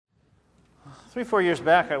3-4 years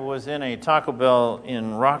back, I was in a Taco Bell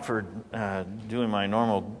in Rockford doing my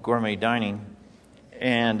normal gourmet dining,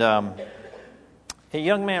 and a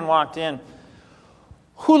young man walked in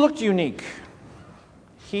who looked unique.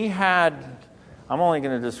 He had, I'm only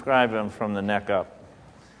going to describe him from the neck up.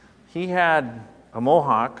 He had a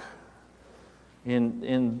mohawk.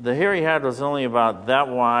 In the hair he had was only about that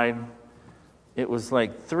wide. It was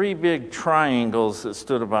like 3 big triangles that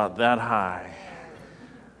stood about that high.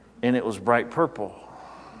 And it was bright purple.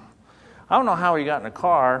 I don't know how he got in a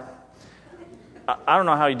car. I don't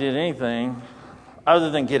know how he did anything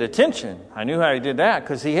other than get attention. I knew how he did that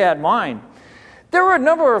because he had mine. There were a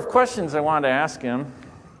number of questions I wanted to ask him,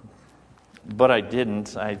 but I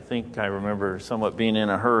didn't. I think I remember somewhat being in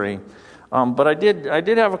a hurry. But I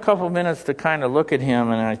did have a couple of minutes to kind of look at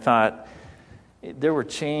him, and I thought there were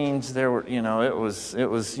chains. There were, it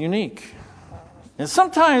was unique. And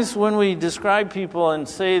sometimes when we describe people and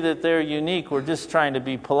say that they're unique, we're just trying to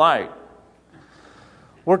be polite.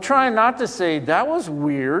 We're trying not to say, that was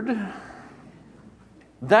weird.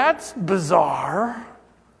 That's bizarre.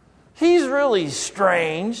 He's really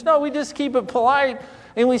strange. No, we just keep it polite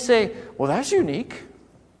and we say, well, that's unique.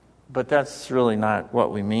 But that's really not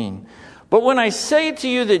what we mean. But when I say to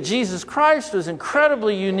you that Jesus Christ was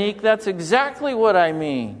incredibly unique, that's exactly what I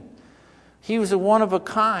mean. He was a one of a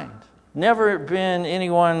kind. Never been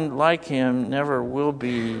anyone like him, never will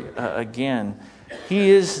be again. He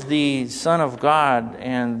is the Son of God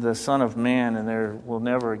and the Son of Man, and there will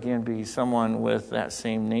never again be someone with that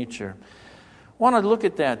same nature. I want to look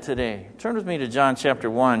at that today. Turn with me to John chapter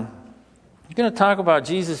 1. I'm going to talk about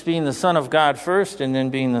Jesus being the Son of God first and then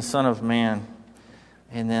being the Son of Man,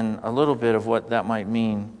 and then a little bit of what that might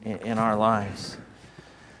mean in our lives.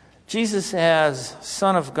 Jesus as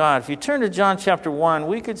Son of God. If you turn to John chapter 1,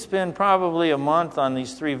 we could spend probably a month on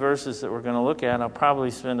these 3 verses that we're going to look at. I'll probably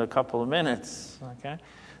spend a couple of minutes. Okay,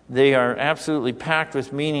 they are absolutely packed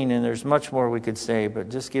with meaning, and there's much more we could say, but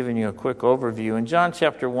just giving you a quick overview. In John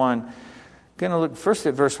chapter 1, I'm going to look first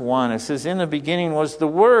at verse 1. It says, "In the beginning was the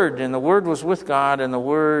Word, and the Word was with God, and the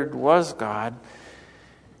Word was God."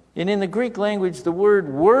 And in the Greek language, the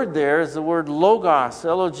word there is the word logos,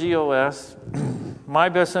 L-O-G-O-S. My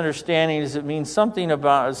best understanding is it means something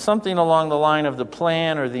along the line of the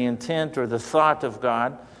plan or the intent or the thought of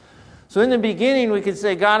God. So in the beginning, we could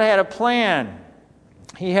say God had a plan.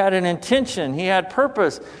 He had an intention. He had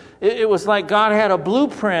purpose. It was like God had a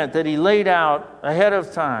blueprint that he laid out ahead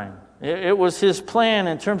of time. It was his plan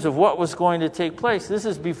in terms of what was going to take place. This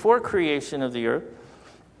is before creation of the earth.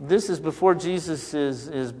 This is before Jesus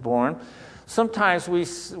is born. Sometimes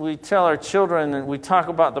we tell our children and we talk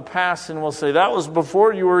about the past and we'll say, that was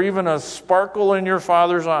before you were even a sparkle in your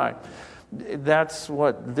father's eye. That's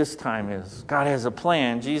what this time is. God has a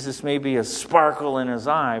plan. Jesus may be a sparkle in his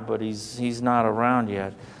eye, but he's not around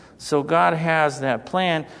yet. So God has that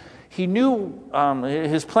plan. He knew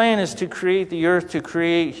his plan is to create the earth, to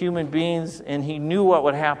create human beings, and he knew what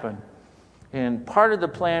would happen. And part of the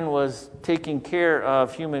plan was taking care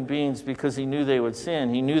of human beings because he knew they would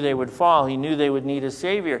sin. He knew they would fall. He knew they would need a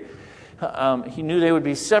Savior. He knew they would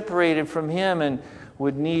be separated from him and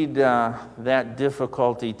would need that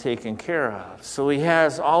difficulty taken care of. So he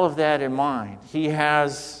has all of that in mind. He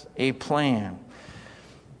has a plan.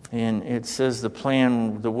 And it says the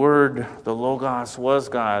plan, the Word, the Logos was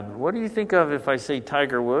God. What do you think of if I say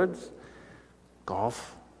Tiger Woods?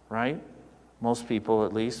 Golf, right? Most people,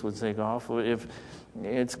 at least, would say golf. If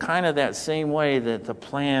it's kind of that same way that the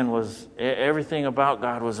plan was, everything about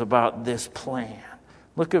God was about this plan.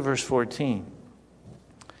 Look at verse 14.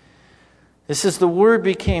 It says, "The Word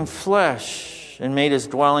became flesh and made his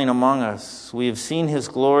dwelling among us. We have seen his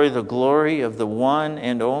glory, the glory of the one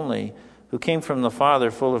and only, who came from the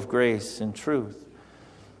Father, full of grace and truth."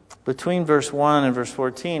 Between verse 1 and verse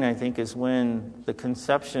 14, I think, is when the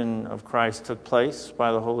conception of Christ took place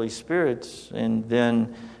by the Holy Spirit and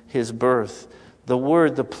then his birth. The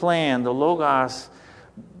Word, the plan, the Logos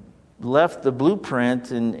left the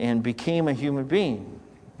blueprint and became a human being.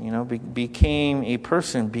 Became a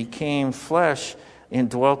person, became flesh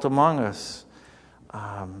and dwelt among us,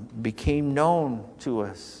 became known to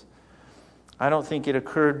us. I don't think it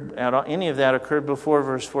occurred at all. Any of that occurred before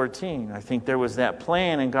verse 14. I think there was that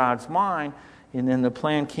plan in God's mind, and then the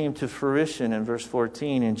plan came to fruition in verse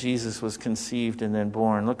 14, and Jesus was conceived and then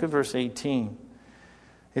born. Look at verse 18.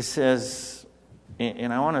 It says,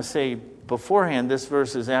 and I want to say beforehand, this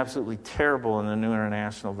verse is absolutely terrible in the New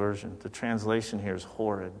International Version. The translation here is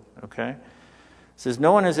horrid, okay? It says,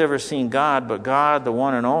 "No one has ever seen God, but God, the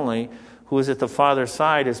one and only, who is at the Father's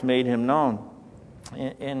side, has made him known."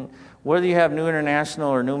 And Whether you have New International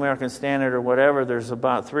or New American Standard or whatever, there's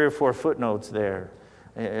about 3 or 4 footnotes there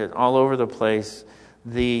all over the place.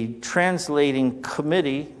 The translating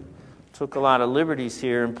committee took a lot of liberties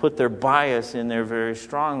here and put their bias in there very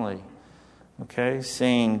strongly. Okay,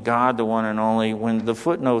 saying God the one and only, when the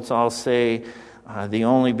footnotes all say the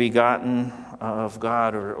only begotten of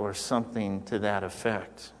God or something to that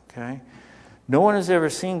effect. Okay, no one has ever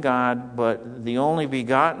seen God, but the only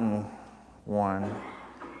begotten one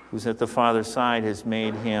who's at the Father's side has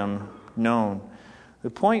made him known.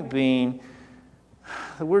 The point being,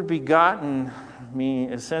 the word begotten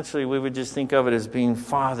mean essentially we would just think of it as being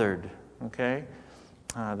fathered. Okay,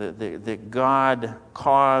 that God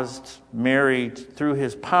caused Mary through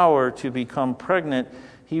his power to become pregnant.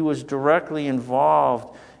 He was directly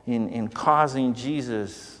involved in causing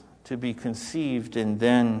Jesus to be conceived and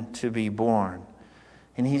then to be born.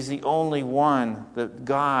 And he's the only one that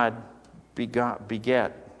God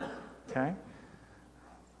beget. Okay?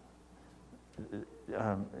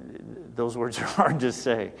 Those words are hard to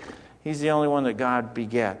say. He's the only one that God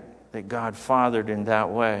beget, that God fathered in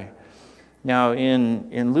that way. Now,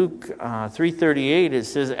 in Luke 3:38, it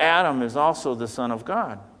says Adam is also the son of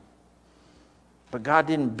God. But God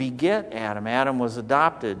didn't beget Adam. Adam was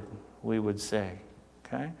adopted, we would say.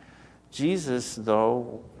 Okay? Jesus,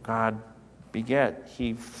 though, God beget.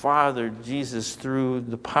 He fathered Jesus through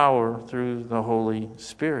the power, through the Holy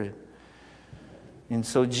Spirit. And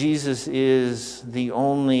so Jesus is the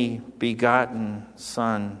only begotten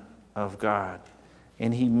Son of God.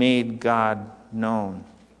 And he made God known.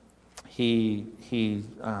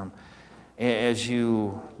 As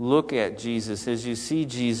you look at Jesus, as you see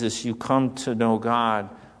Jesus, you come to know God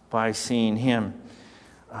by seeing him.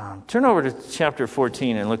 Turn over to chapter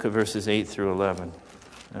 14 and look at verses 8 through 11.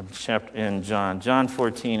 In John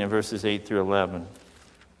 14 and verses 8 through 11.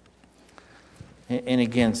 And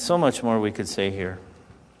again, so much more we could say here,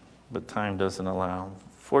 but time doesn't allow.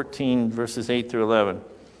 14 verses 8 through 11.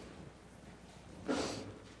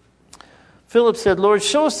 Philip said, Lord,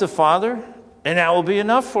 show us the Father, and that will be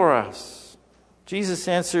enough for us. Jesus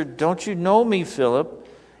answered, don't you know me, Philip?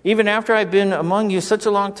 Even after I've been among you such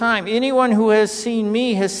a long time, anyone who has seen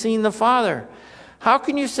me has seen the Father. How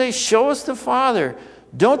can you say, show us the Father?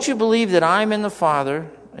 Don't you believe that I'm in the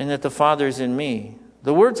Father and that the Father is in me?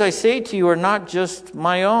 The words I say to you are not just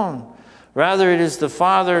my own. Rather, it is the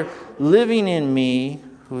Father living in me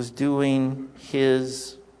who's doing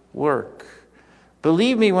his work.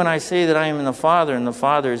 Believe me when I say that I am in the Father and the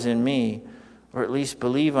Father is in me, or at least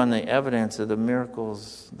believe on the evidence of the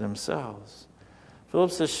miracles themselves.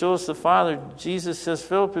 Philip says, show us the Father. Jesus says,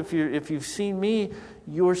 Philip, if you've seen me,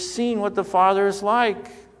 you're seeing what the Father is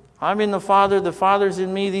like. I'm in the Father's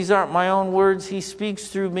in me. These aren't my own words. He speaks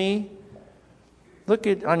through me. Look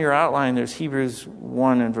at on your outline, there's Hebrews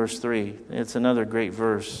 1 and verse 3. It's another great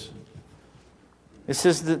verse. It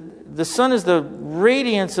says that the Son is the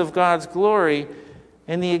radiance of God's glory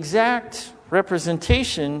and the exact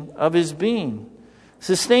representation of his being,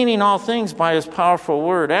 sustaining all things by his powerful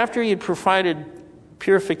word. After he had provided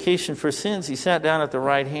purification for sins, he sat down at the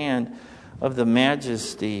right hand of the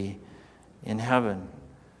Majesty in heaven.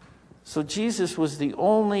 So Jesus was the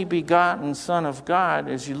only begotten Son of God.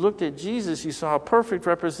 As you looked at Jesus, you saw a perfect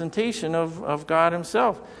representation of God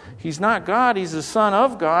himself. He's not God, he's the Son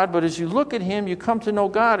of God, but as you look at him, you come to know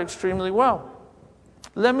God extremely well.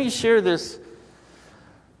 Let me share this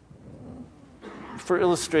for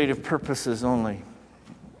illustrative purposes only.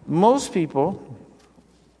 Most people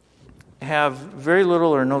have very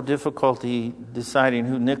little or no difficulty deciding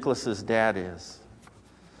who Nicholas's dad is.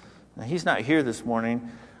 Now, he's not here this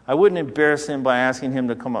morning. I wouldn't embarrass him by asking him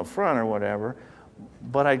to come up front or whatever,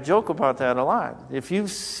 but I joke about that a lot. If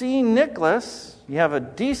you've seen Nicholas, you have a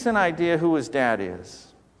decent idea who his dad is.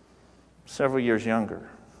 Several years younger.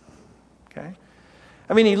 Okay?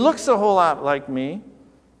 I mean, he looks a whole lot like me.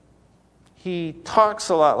 He talks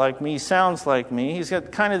a lot like me, sounds like me. He's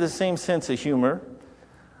got kind of the same sense of humor.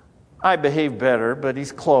 I behave better, but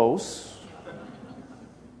he's close.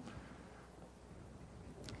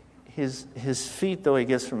 His feet, though, he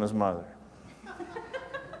gets from his mother.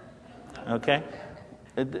 Okay?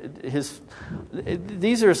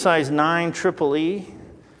 These are size 9 triple E.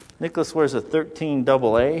 Nicholas wears a 13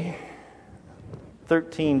 double A.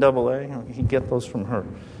 13 double A. He get those from her.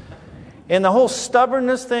 And the whole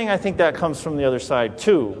stubbornness thing, I think that comes from the other side,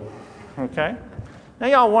 too. Okay? Now,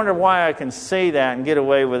 y'all wonder why I can say that and get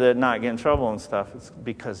away with it and not get in trouble and stuff. It's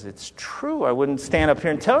because it's true. I wouldn't stand up here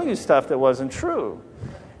and tell you stuff that wasn't true.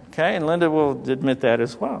 Okay, and Linda will admit that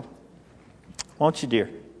as well. Won't you, dear?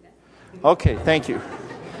 Okay, thank you.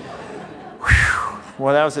 Whew.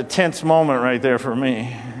 Well, that was a tense moment right there for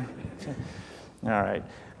me. All right.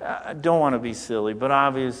 I don't want to be silly, but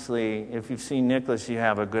obviously, if you've seen Nicholas, you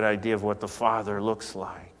have a good idea of what the Father looks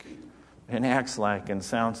like and acts like and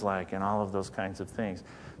sounds like and all of those kinds of things.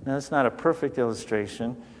 Now, it's not a perfect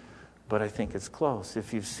illustration, but I think it's close.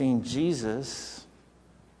 If you've seen Jesus,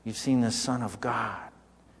 you've seen the Son of God,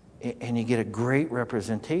 and you get a great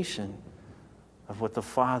representation of what the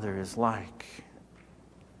Father is like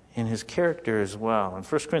in his character as well. In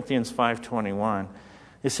 1 Corinthians 5:21,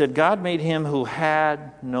 it said, God made him who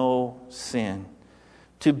had no sin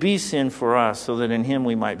to be sin for us, so that in him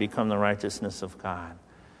we might become the righteousness of God.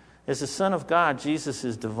 As the Son of God, Jesus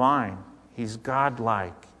is divine. He's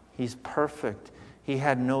godlike. He's perfect. He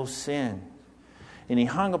had no sin. And he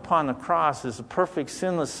hung upon the cross as a perfect,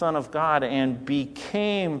 sinless Son of God and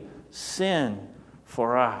became sin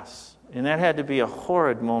for us. And that had to be a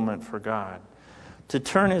horrid moment for God, to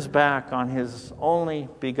turn his back on his only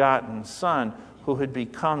begotten Son, who had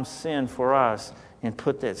become sin for us, and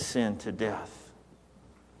put that sin to death.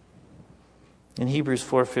 In Hebrews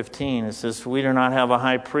 4:15, it says, "For we do not have a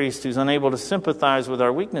high priest who's unable to sympathize with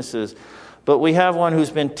our weaknesses, but we have one who's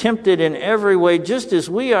been tempted in every way, just as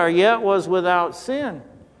we are, yet was without sin."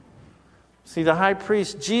 See, the high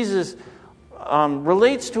priest, Jesus,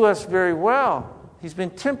 relates to us very well. He's been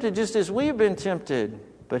tempted just as we've been tempted,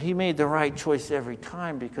 but he made the right choice every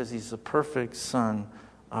time because he's the perfect Son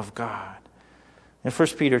of God. And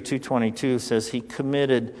 1 Peter 2:22 says he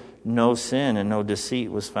committed no sin and no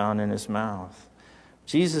deceit was found in his mouth.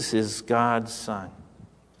 Jesus is God's Son,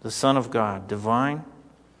 the Son of God, divine,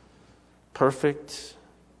 perfect.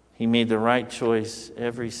 He made the right choice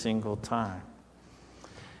every single time.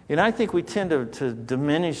 And I think we tend to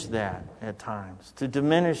diminish that at times, to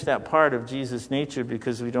diminish that part of Jesus' nature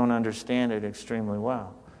because we don't understand it extremely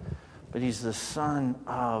well. But he's the Son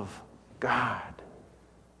of God.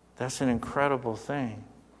 That's an incredible thing.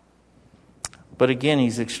 But again,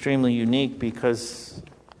 he's extremely unique because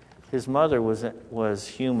his mother was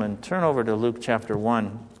human. Turn over to Luke chapter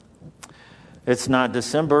 1. It's not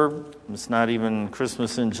December. It's not even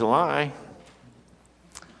Christmas in July.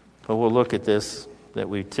 But we'll look at this that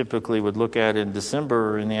we typically would look at in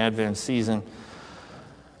December or in the Advent season.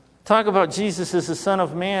 Talk about Jesus as the Son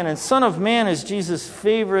of Man. And Son of Man is Jesus'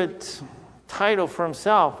 favorite title for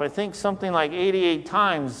himself. I think something like 88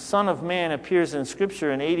 times Son of Man appears in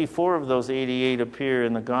Scripture, and 84 of those 88 appear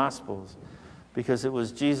in the Gospels because it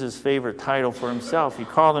was Jesus' favorite title for himself. He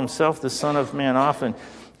called himself the Son of Man often.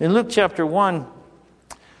 In Luke chapter 1,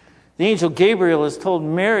 the angel Gabriel has told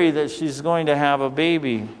Mary that she's going to have a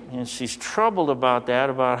baby, and she's troubled about that,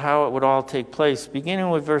 about how it would all take place. Beginning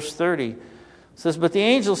with verse 30, it says, "But the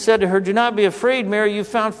angel said to her, 'Do not be afraid, Mary, you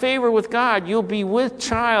found favor with God. You'll be with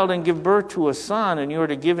child and give birth to a son, and you are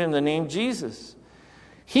to give him the name Jesus.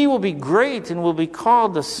 He will be great and will be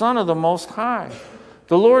called the Son of the Most High.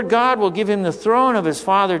 The Lord God will give him the throne of his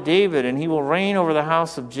father David, and he will reign over the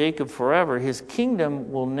house of Jacob forever. His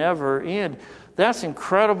kingdom will never end.'" That's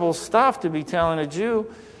incredible stuff to be telling a Jew,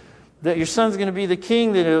 that your son's going to be the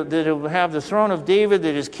king, that he'll have the throne of David,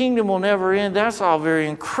 that his kingdom will never end. That's all very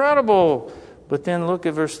incredible. But then look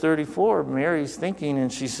at verse 34. Mary's thinking,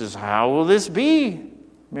 and she says, "How will this be?"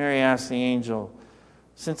 Mary asked the angel,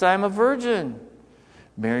 "Since I'm a virgin."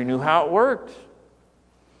 Mary knew how it worked.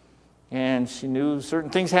 And she knew certain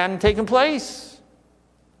things hadn't taken place.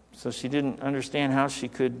 So she didn't understand how she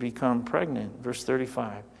could become pregnant. Verse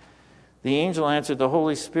 35. The angel answered, "The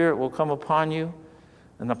Holy Spirit will come upon you,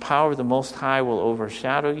 and the power of the Most High will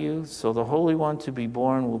overshadow you. So the Holy One to be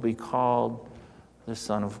born will be called the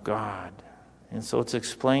Son of God." And so it's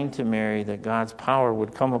explained to Mary that God's power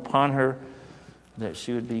would come upon her, that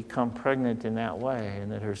she would become pregnant in that way,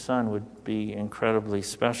 and that her son would be incredibly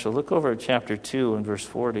special. Look over at chapter 2 and verse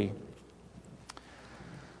 40.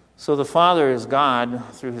 So the Father is God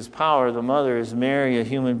through his power. The mother is Mary, a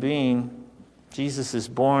human being. Jesus is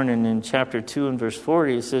born, and in chapter 2 and verse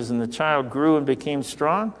 40 it says, "And the child grew and became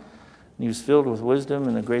strong, and he was filled with wisdom,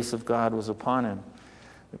 and the grace of God was upon him."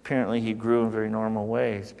 Apparently he grew in very normal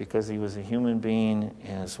ways because he was a human being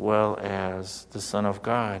as well as the Son of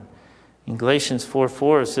God. In Galatians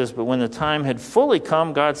 4:4 it says, "But when the time had fully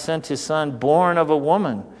come, God sent his Son, born of a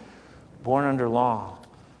woman, born under law."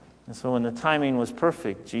 And so when the timing was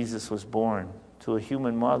perfect, Jesus was born to a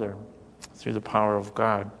human mother through the power of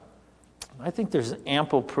God. I think there's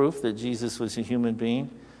ample proof that Jesus was a human being,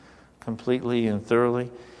 completely and thoroughly.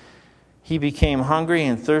 He became hungry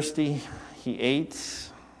and thirsty. He ate.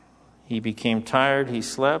 He became tired. He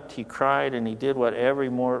slept. He cried, and he did what every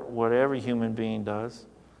human being does.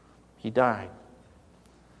 He died.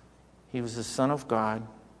 He was the Son of God,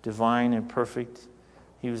 divine and perfect.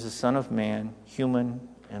 He was the Son of Man, human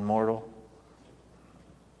and mortal.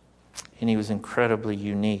 And he was incredibly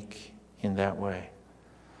unique in that way.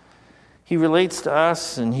 He relates to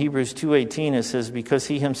us in Hebrews 2:18. It says, because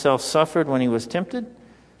he himself suffered when he was tempted,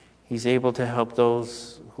 he's able to help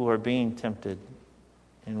those who are being tempted.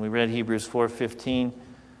 And we read Hebrews 4:15.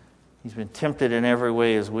 He's been tempted in every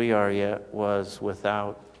way as we are, yet was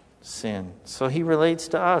without sin. So he relates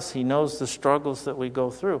to us. He knows the struggles that we go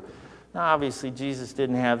through. Now, obviously, Jesus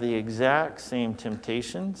didn't have the exact same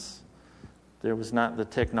temptations. There was not the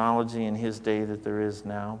technology in his day that there is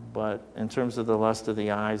now. But in terms of the lust of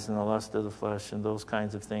the eyes and the lust of the flesh and those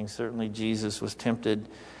kinds of things, certainly Jesus was tempted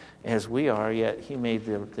as we are, yet he made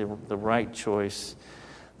the right choice,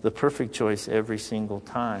 the perfect choice every single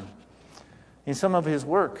time. In some of his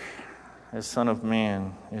work as Son of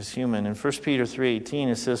Man, as human, in 1 Peter 3:18,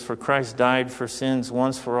 it says, for Christ died for sins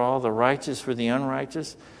once for all, the righteous for the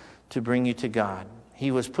unrighteous, to bring you to God. He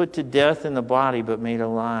was put to death in the body, but made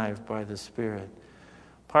alive by the Spirit.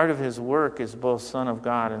 Part of his work as both Son of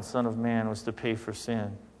God and Son of Man was to pay for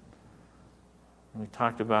sin. We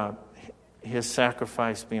talked about his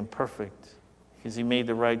sacrifice being perfect because he made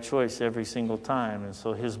the right choice every single time. And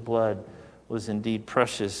so his blood was indeed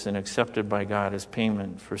precious and accepted by God as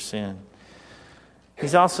payment for sin.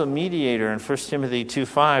 He's also mediator. In 1 Timothy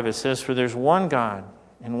 2:5, it says, for there's one God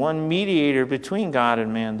and one mediator between God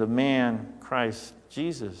and man, the man Christ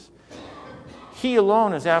Jesus. He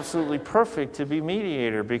alone is absolutely perfect to be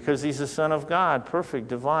mediator because he's the Son of God, perfect,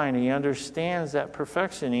 divine. He understands that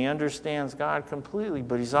perfection. He understands God completely,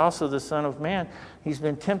 but he's also the Son of Man. He's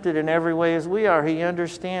been tempted in every way as we are. He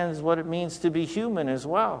understands what it means to be human as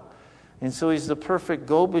well. And so he's the perfect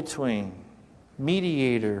go-between,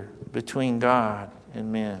 mediator between God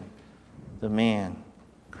and men, the man,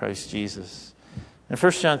 Christ Jesus. In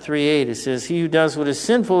 1 John 3:8, it says, he who does what is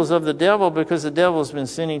sinful is of the devil, because the devil has been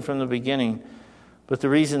sinning from the beginning. But the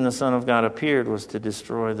reason the Son of God appeared was to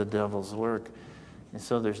destroy the devil's work. And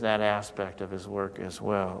so there's that aspect of his work as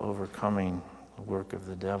well, overcoming the work of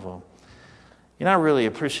the devil. You know, I really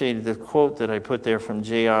appreciated the quote that I put there from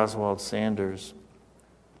J. Oswald Sanders.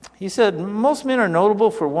 He said, most men are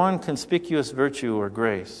notable for one conspicuous virtue or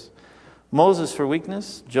grace. Moses for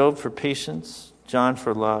weakness, Job for patience, John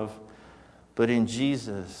for love. But in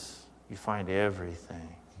Jesus, you find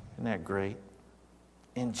everything. Isn't that great?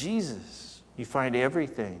 In Jesus, you find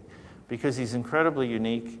everything because he's incredibly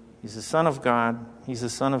unique. He's the Son of God. He's the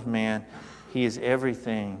Son of Man. He is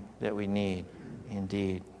everything that we need,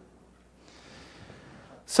 indeed.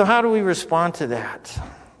 So how do we respond to that?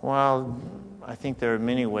 Well, I think there are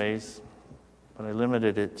many ways, but I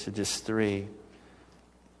limited it to just 3.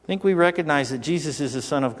 I think we recognize that Jesus is the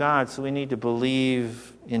Son of God, so we need to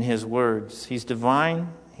believe in his words. He's divine,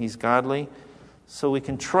 he's godly, so we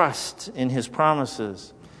can trust in his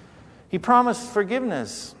promises. He promised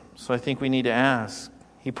forgiveness, so I think we need to ask.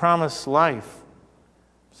 He promised life,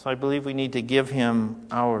 so I believe we need to give him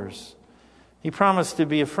ours. He promised to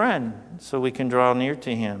be a friend, so we can draw near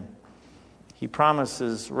to him. He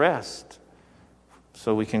promises rest,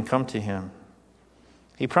 so we can come to him.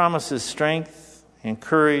 He promises strength and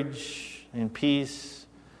courage and peace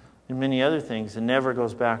and many other things, and never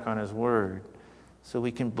goes back on his word. So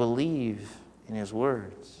we can believe in his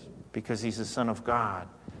words because he's the Son of God.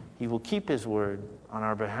 He will keep his word on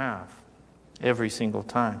our behalf every single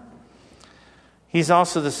time. He's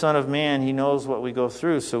also the Son of Man. He knows what we go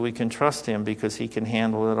through, so we can trust him because he can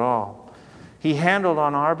handle it all. He handled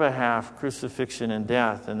on our behalf crucifixion and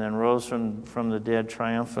death and then rose from the dead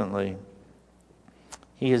triumphantly.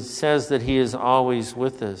 He says that he is always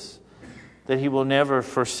with us, that he will never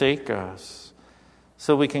forsake us.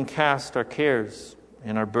 So we can cast our cares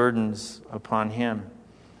and our burdens upon him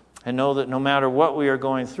and know that no matter what we are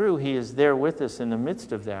going through, he is there with us in the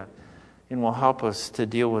midst of that and will help us to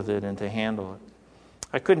deal with it and to handle it.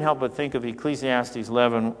 I couldn't help but think of Ecclesiastes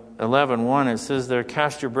 11:1. It says there,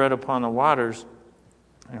 cast your bread upon the waters.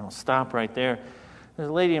 And I'll stop right there. There's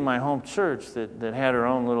a lady in my home church that had her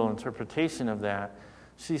own little interpretation of that.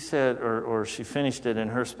 She said, or she finished it in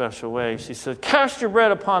her special way. She said, cast your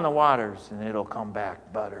bread upon the waters and it'll come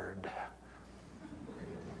back buttered.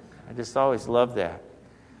 I just always loved that.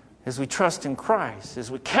 As we trust in Christ,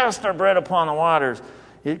 as we cast our bread upon the waters,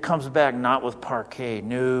 it comes back not with parquet,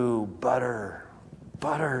 no,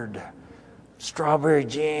 buttered, strawberry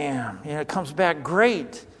jam. It comes back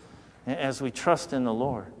great as we trust in the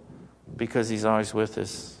Lord because he's always with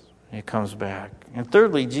us. It comes back. And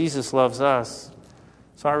thirdly, Jesus loves us.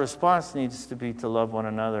 So our response needs to be to love one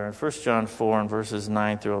another. In 1 John 4 and verses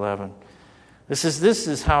 9 through 11, this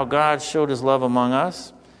is how God showed his love among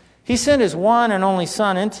us. He sent his one and only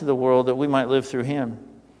Son into the world that we might live through him.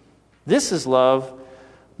 This is love,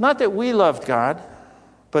 not that we loved God,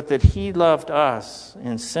 but that he loved us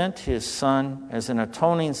and sent his Son as an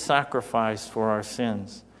atoning sacrifice for our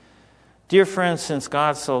sins. Dear friends, since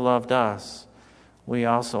God so loved us, we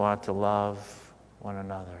also ought to love one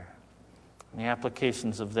another. And the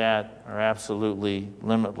applications of that are absolutely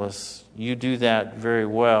limitless. You do that very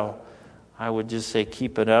well. I would just say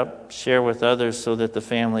keep it up, share with others so that the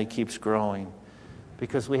family keeps growing.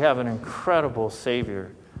 Because we have an incredible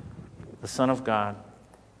Savior, the Son of God,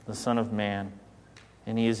 the Son of Man,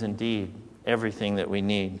 and he is indeed everything that we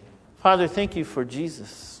need. Father, thank you for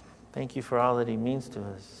Jesus. Thank you for all that he means to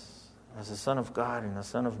us as the Son of God and the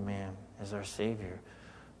Son of Man, as our Savior,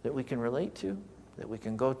 that we can relate to, that we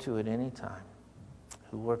can go to at any time,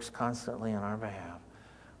 who works constantly on our behalf.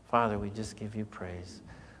 Father, we just give you praise.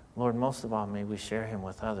 Lord, most of all, may we share him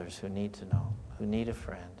with others who need to know, who need a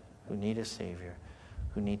friend, who need a Savior,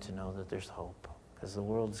 who need to know that there's hope. Because the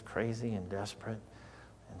world is crazy and desperate,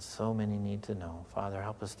 and so many need to know. Father,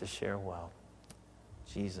 help us to share well.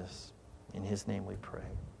 Jesus, in his name we pray.